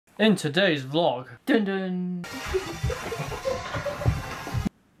In today's vlog, dun dun.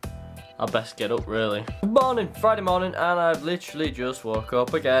 I best get up really. Good morning, Friday morning, and I've literally just woke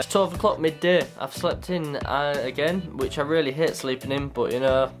up again. It's 12 o'clock midday. I've slept in again, which I really hate sleeping in, but you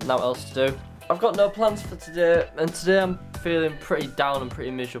know, now what else to do. I've got no plans for today, and today I'm feeling pretty down and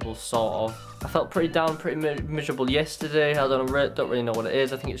pretty miserable, sort of. I felt pretty down, pretty miserable yesterday. I don't really know what it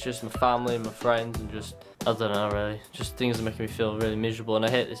is. I think it's just my family and my friends and just, I don't know really. Just things that make me feel really miserable, and I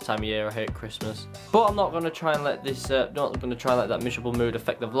hate this time of year. I hate Christmas. But I'm not gonna try and let this, not gonna try and let that miserable mood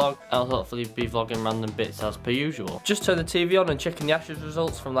affect the vlog. I'll hopefully be vlogging random bits as per usual. Just turned the TV on and checking the Ashes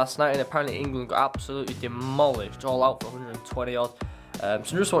results from last night, and apparently England got absolutely demolished, all out for 120 odd. So I'm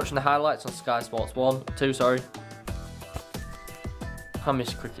just watching the highlights on Sky Sports 2, sorry. I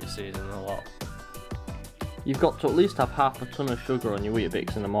miss cricket season a lot. You've got to at least have half a ton of sugar on your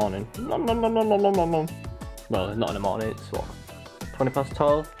Weetabix in the morning. Nom, nom, nom, nom, nom, nom, nom. Well, not in the morning, it's what, 20 past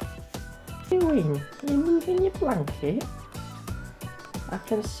 12? What are you doing? Are you moving your blanket? I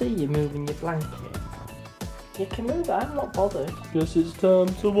can see you moving your blanket. You can move it, I'm not bothered. Guess it's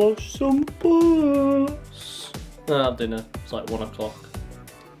time to watch some bus. I have dinner, it's like 1 o'clock.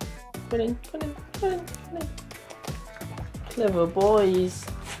 Come in, come in, come in, come in. Clever boys.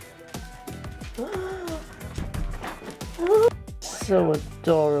 So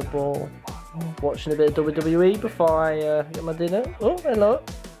adorable. Watching a bit of WWE before I get my dinner. Oh, hello.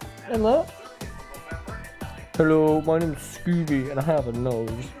 Hello. Hello, my name's Scooby and I have a nose.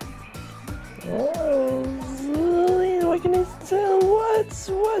 Oh, what can I tell?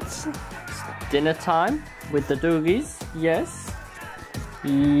 What's dinner time with the doogies? Yes.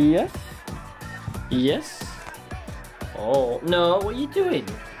 Yes. Yes. Oh, no, what are you doing?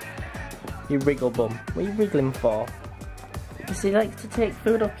 You wriggle bum. What are you wriggling for? Does he like to take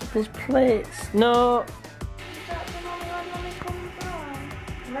food off people's plates? No! I'm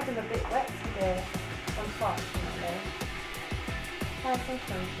having a bit wet today, unfortunately.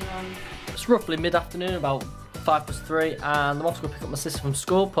 It's roughly mid-afternoon, about 3:05, and I'm off to go pick up my sister from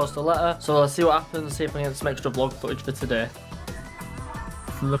school, post a letter. So let's see what happens, see if I can get some extra vlog footage for today.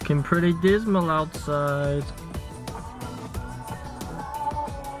 It's looking pretty dismal outside.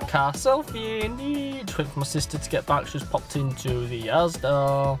 Car selfie indeed. Just waiting for my sister to get back. She's popped into the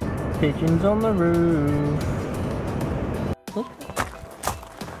Asda. Pigeons on the roof.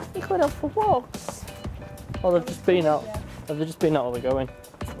 You're going out for walks. Oh, they've just been out. Yeah. Have they just been out? Or are we going?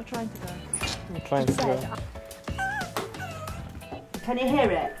 We're trying to go. We're trying to go. Can you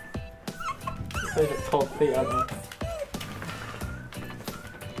hear it? They've got cold feet, haven't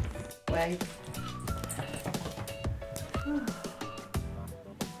they? Wait.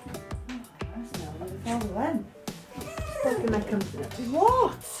 When?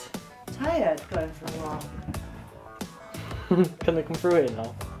 What? Tired going for a walk. Can they come through here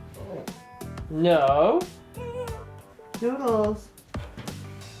now? No. Doodles.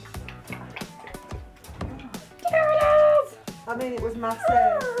 Doodles! I mean, it was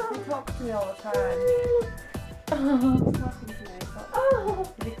massive. He talks to me all the time. He's talking to me.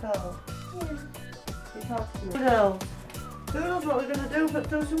 Is he cold? Yeah. He talks to me. Doodles. Doodles, what are we going to do? But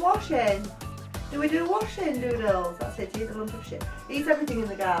do some washing. Do we do washing, Doodles? That's it, eat a lump of shit. Eat everything in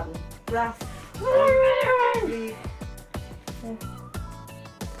the garden. Grass. Leaf.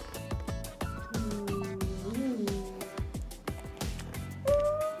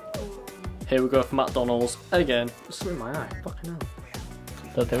 Here we go for McDonald's again. Just in my eye, fucking hell.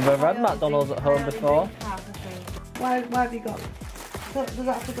 Don't think we've ever had McDonald's at home before. Why have you got? Does that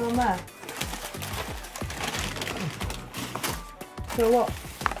have to go on there? So what?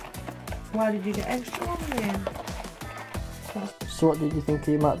 Why did you get extra one then? So what did you think of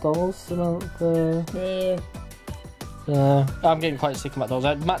your McDonald's, Samantha? I'm getting quite sick of McDonald's.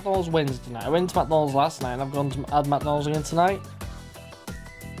 I had McDonald's Wednesday night. I went to McDonald's last night and I've gone to add McDonald's again tonight.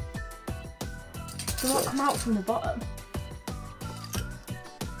 Does what come out from the bottom?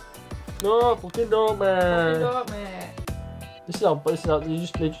 No, fucking don't, man. Fucking don't, mate. This is how you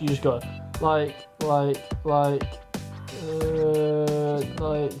just literally just go like.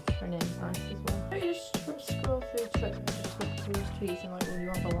 Her name's nice as well. Don't you just scroll through Twitter and just look through his tweets and like, will you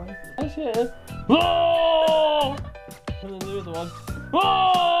have a life? That's it. Whoa! And then the other one.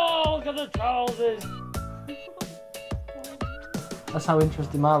 Whoa! Look at the trousers! That's how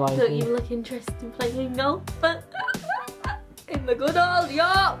interesting my life is. Don't you look interested in playing golf? In the good old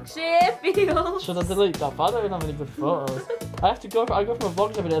Yorkshire fields. Should I delete that? But I don't even have any good photos. I go for my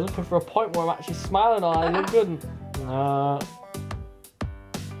vlogs every day looking for a point where I'm actually smiling or I look good. No.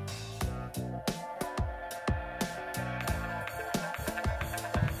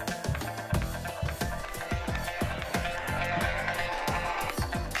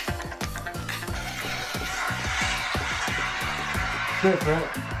 Wait for it.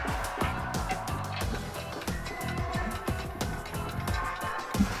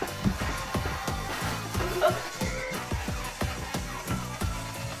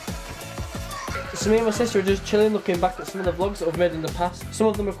 So me and my sister are just chilling, looking back at some of the vlogs that I've made in the past. Some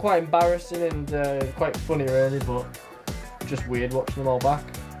of them are quite embarrassing and quite funny really, but just weird watching them all back.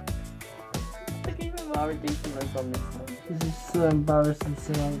 Look even more ridiculous on this one. This is so embarrassing,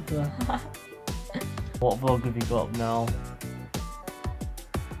 Samantha. What vlog have you got up now?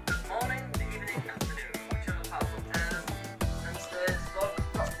 Morning, evening, afternoon, whichever part of and today's vlog,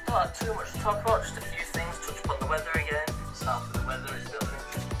 not too much to talk about, just a few things, touch upon the weather again. Start with the weather, it's a bit of an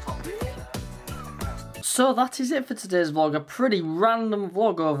interesting topic. So that is it for today's vlog, a pretty random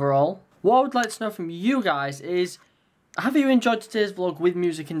vlog overall. What I would like to know from you guys is, have you enjoyed today's vlog with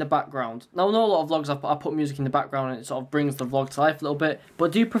music in the background? Now I know a lot of vlogs I put music in the background and it sort of brings the vlog to life a little bit,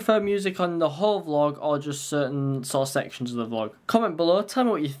 but do you prefer music on the whole vlog or just certain sort of sections of the vlog? Comment below, tell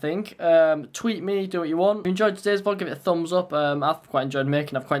me what you think, tweet me, do what you want. If you enjoyed today's vlog, give it a thumbs up. I've quite enjoyed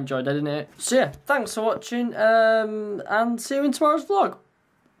making, I've quite enjoyed editing it. So yeah, thanks for watching and see you in tomorrow's vlog.